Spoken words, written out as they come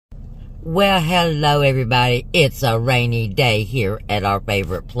Well, hello everybody. It's a rainy day here at our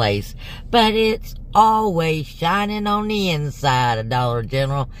favorite place, but it's always shining on the inside of Dollar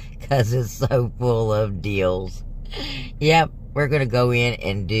General because it's so full of deals. Yep, we're going to go in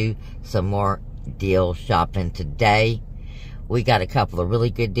and do some more deal shopping today. We got a couple of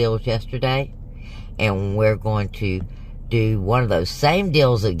really good deals yesterday, and we're going to do one of those same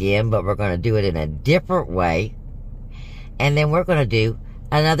deals again, but we're going to do it in a different way. And then we're going to do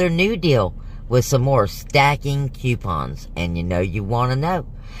another new deal with some more stacking coupons. And you know you want to know.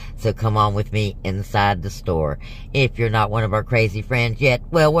 So come on with me inside the store. If you're not one of our crazy friends yet,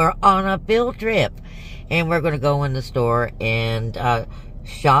 well, we're on a field trip. And we're going to go in the store and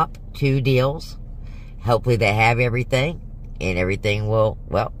shop 2 deals. Hopefully they have everything. And everything will,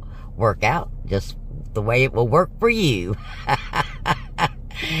 well, work out just the way it will work for you.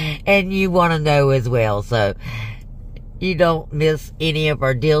 And you want to know as well. So you don't miss any of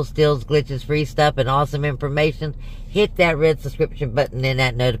our deals, steals, glitches, free stuff, and awesome information. Hit that red subscription button and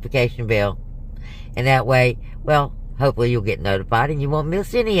that notification bell. And that way, well, hopefully you'll get notified and you won't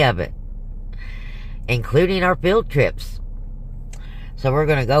miss any of it, including our field trips. So we're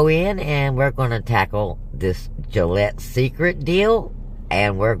going to go in and we're going to tackle this Gillette Secret deal.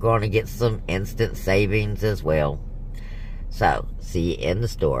 And we're going to get some instant savings as well. So, see you in the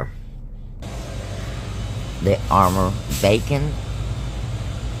store. The Armour Bacon.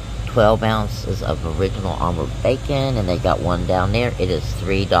 12 ounces of original Armour Bacon. And they got one down there. It is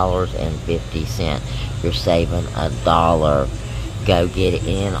 $3.50. You're saving $1. Go get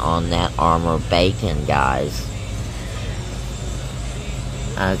in on that Armour Bacon, guys.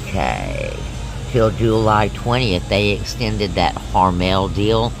 Okay. Till July 20th, they extended that Hormel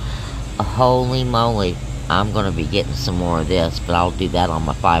deal. Holy moly. I'm going to be getting some more of this, but I'll do that on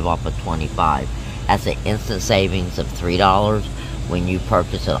my 5 off of 25. That's an instant savings of $3 when you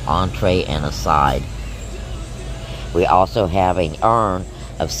purchase an entree and a side. We also have an earn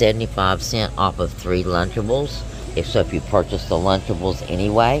of 75 cents off of 3 Lunchables. If you purchase the Lunchables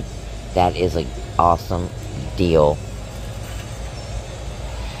anyway, that is an awesome deal.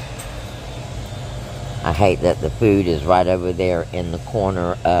 I hate that the food is right over there in the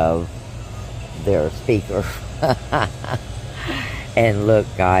corner of their speaker. And look,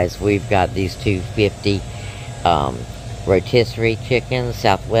 guys, we've got these 250 rotisserie chicken,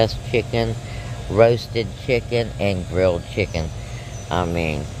 Southwest chicken, roasted chicken, and grilled chicken. I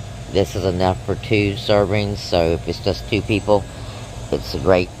mean, this is enough for 2 servings, so if it's just 2 people, it's a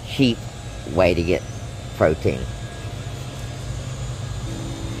great cheap way to get protein.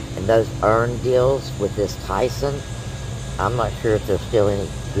 And those earn deals with this Tyson, I'm not sure if they're still any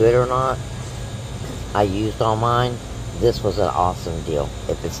good or not. I used all mine. This was an awesome deal.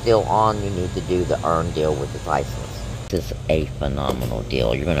 If it's still on, you need to do the earn deal with the Tysons. This is a phenomenal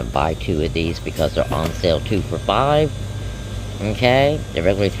deal. You're going to buy 2 of these because they're on sale 2 for $5. Okay? They're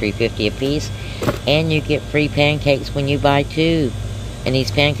regularly $3.50 a piece. And you get free pancakes when you buy 2. And these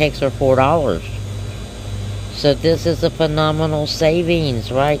pancakes are $4. So this is a phenomenal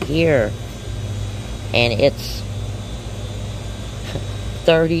savings right here. And it's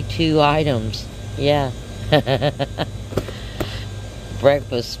 32 items. Yeah.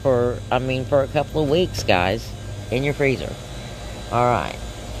 Breakfast for a couple of weeks, guys. In your freezer. Alright.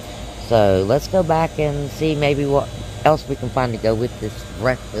 So let's go back and see maybe what else we can find to go with this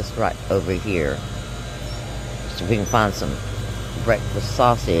breakfast right over here. So we can find some breakfast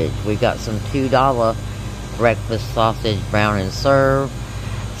sausage. We got some $2 breakfast sausage brown and serve.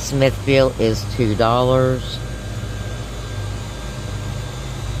 Smithfield is $2.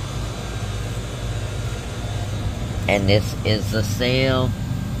 And this is the sale.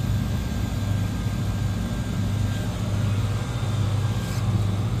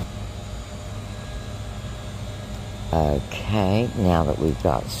 Okay, now that we've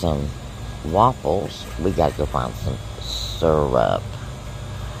got some waffles, we gotta go find some syrup.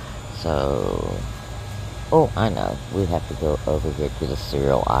 So, oh, I know. We have to go over here to the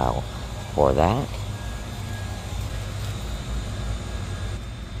cereal aisle for that.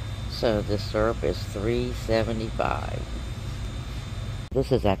 So this syrup is $3.75.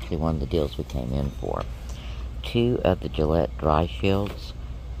 This is actually one of the deals we came in for. 2 of the Gillette Dry Shields.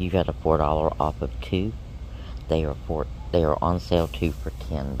 You got a $4 off of 2. They are on sale 2 for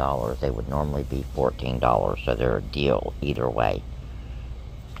 $10. They would normally be $14, so they're a deal either way.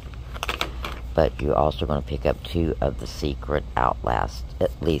 But you're also going to pick up 2 of the Secret Outlast.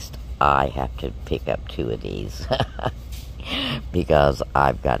 At least I have to pick up 2 of these. Because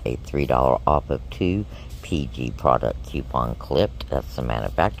I've got a $3 off of 2 PG product coupon clipped. That's the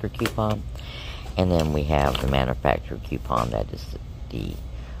manufacturer coupon. And then we have the manufacturer coupon. That is the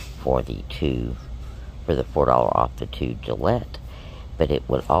for the $4 off the 2 Gillette, but it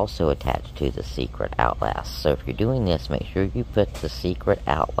would also attach to the Secret Outlast. So if you're doing this, make sure you put the Secret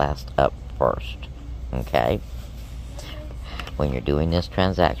Outlast up first, okay? When you're doing this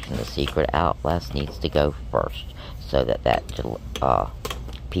transaction, the Secret Outlast needs to go first, so that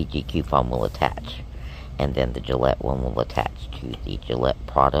PG coupon will attach, and then the Gillette one will attach to the Gillette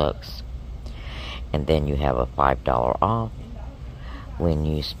products, and then you have a $5 off when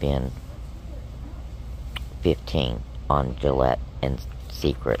you spend $15 on Gillette and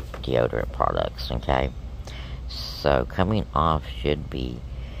Secret deodorant products, okay? So coming off should be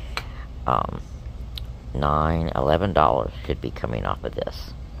 $11 should be coming off of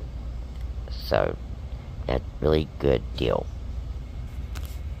this. So a really good deal.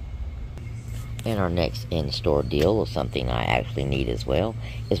 And our next in-store deal, something I actually need as well,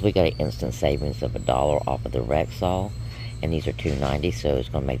 is we got an instant savings of $1 off of the Rexall, and these are $2.90, so it's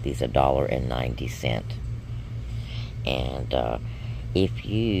going to make these $1.90. And if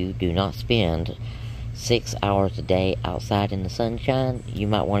you do not spend 6 hours a day outside in the sunshine, you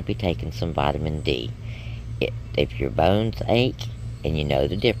might want to be taking some vitamin D. If your bones ache, and you know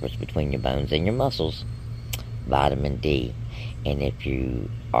the difference between your bones and your muscles, vitamin D. And if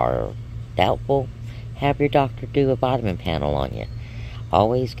you are doubtful, have your doctor do a vitamin panel on you.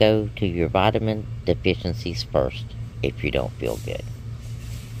 Always go to your vitamin deficiencies first if you don't feel good.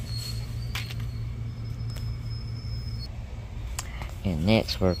 And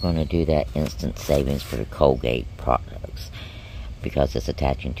next we're going to do that instant savings for the Colgate products, because it's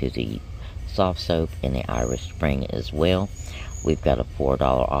attaching to the soft soap and the Irish Spring as well. We've got a $4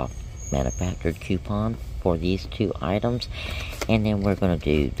 off manufactured coupon for these 2 items, and then we're going to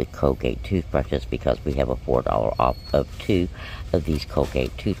do the Colgate toothbrushes, because we have a $4 off of 2 of these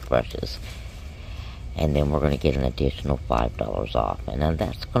Colgate toothbrushes, and then we're going to get an additional $5 off, and then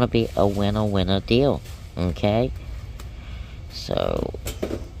that's going to be a winner deal, okay? So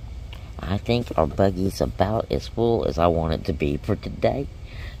I think our buggy's about as full as I want it to be for today.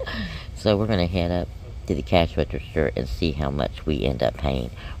 So we're going to head up to the cash register and see how much we end up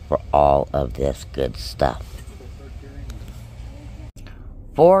paying for all of this good stuff.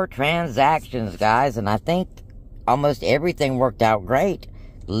 4 transactions, guys, and I think almost everything worked out great.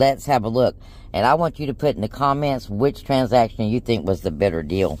 Let's have a look. And I want you to put in the comments which transaction you think was the better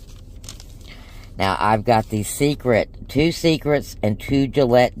deal. Now, I've got the 2 Secrets and 2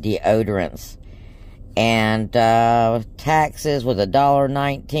 Gillette deodorants. And taxes was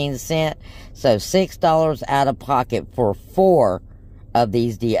 $1.19. So $6 out of pocket for 4 of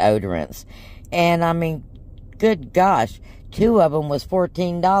these deodorants. And I mean, good gosh, 2 of them was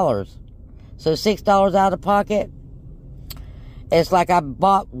 $14. So $6 out of pocket. It's like I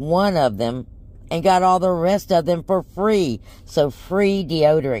bought 1 of them and got all the rest of them for free. So free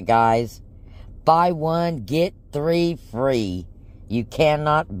deodorant, guys. Buy 1, get 3 free. You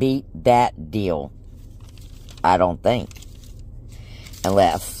cannot beat that deal. I don't think.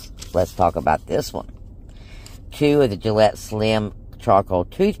 Unless, let's talk about this one. 2 of the Gillette Slim Charcoal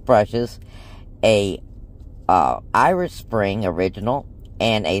Toothbrushes, a Irish Spring Original,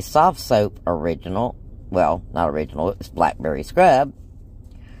 and a Soft Soap Original. Well, not original, it's Blackberry Scrub.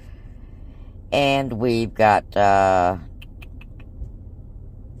 And we've got $12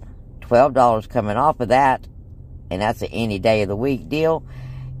 coming off of that, and that's an any day of the week deal.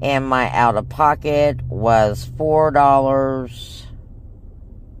 And my out of pocket was $4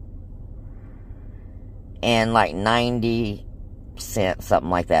 and like 90 cents, something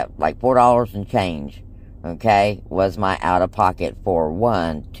like that, like $4 and change. Okay, was my out of pocket for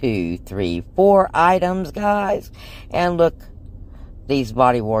 1, 2, 3, 4 items, guys. And look, these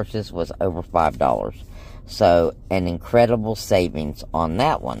body washes was over $5. So an incredible savings on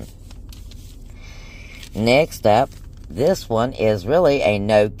that one. Next up, this one is really a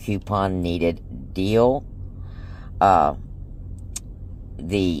no coupon needed deal. The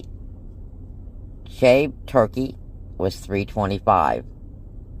shaved turkey was $3.25.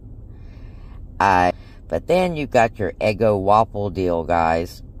 But then you've got your Eggo waffle deal,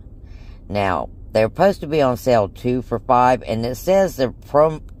 guys. Now, they're supposed to be on sale 2 for $5, and it says the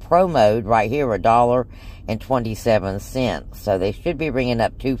promo right here $1.27. So they should be bringing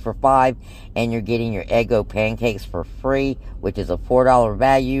up 2 for $5, and you're getting your Eggo pancakes for free, which is a $4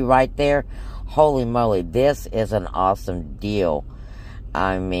 value right there. Holy moly, this is an awesome deal.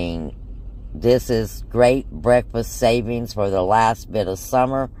 I mean, this is great breakfast savings for the last bit of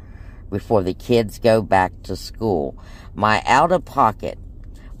summer before the kids go back to school. My out-of-pocket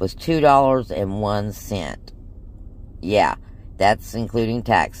was $2.01. Yeah, that's including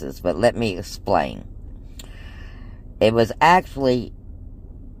taxes, but let me explain. It was actually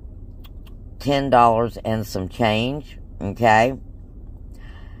 $10 and some change, okay?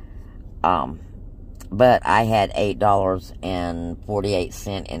 But I had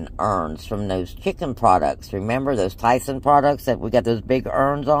 $8.48 in earns from those chicken products. Remember those Tyson products that we got those big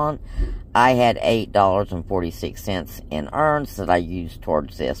earns on? I had $8.46 in earns that I used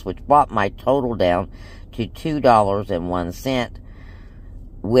towards this, which brought my total down to $2.01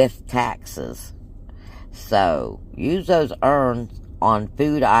 with taxes. So, use those earns on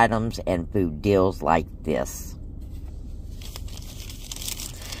food items and food deals like this.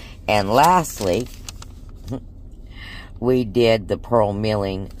 And lastly, we did the pearl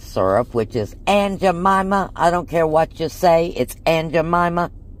milling syrup, which is Aunt Jemima. I don't care what you say, it's Aunt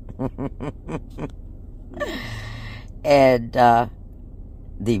Jemima. And the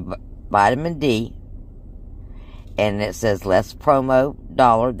vitamin D, and it says less promo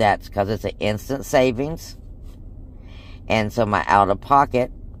dollar. That's because it's an instant savings. And so my out of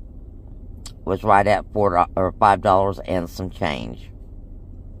pocket was right at $5 and some change.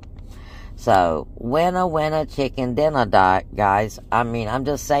 So, winner, chicken dinner, guys. I mean, I'm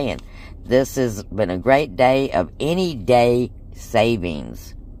just saying, this has been a great day of any day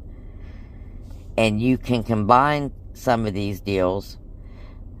savings. And you can combine some of these deals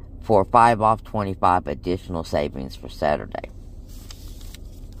for 5 off 25 additional savings for Saturday.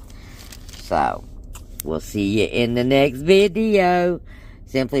 So, we'll see you in the next video.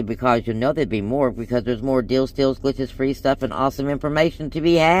 Simply because you know there'd be more, because there's more deals, steals, glitches, free stuff, and awesome information to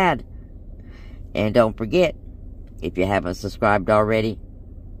be had. And don't forget, if you haven't subscribed already,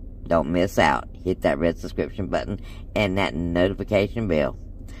 don't miss out. Hit that red subscription button and that notification bell.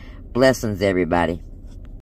 Blessings, everybody.